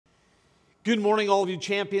Good morning, all of you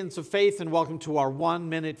champions of faith, and welcome to our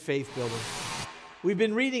 1-minute faith builder. We've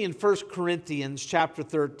been reading in 1 Corinthians chapter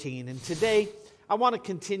 13, and today I want to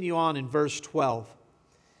continue on in verse 12.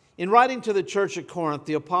 In writing to the church at Corinth,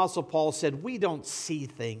 the Apostle Paul said, "We don't see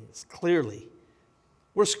things clearly.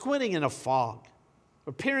 We're squinting in a fog.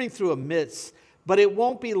 We're peering through a mist, but it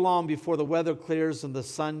won't be long before the weather clears and the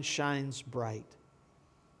sun shines bright."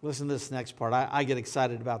 Listen to this next part. I get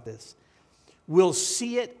excited about this. We'll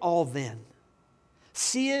see it all then.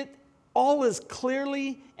 See it all as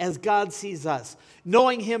clearly as God sees us,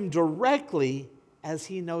 knowing Him directly as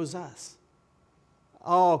He knows us.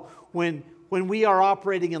 Oh, when we are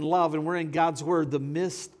operating in love and we're in God's Word, the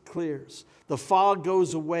mist clears. The fog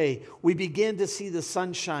goes away. We begin to see the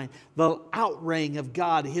sunshine, the outraying of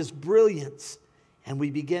God, His brilliance. And we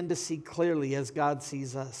begin to see clearly as God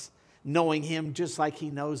sees us, knowing Him just like He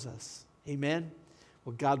knows us. Amen?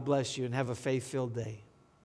 Well, God bless you and have a faith-filled day.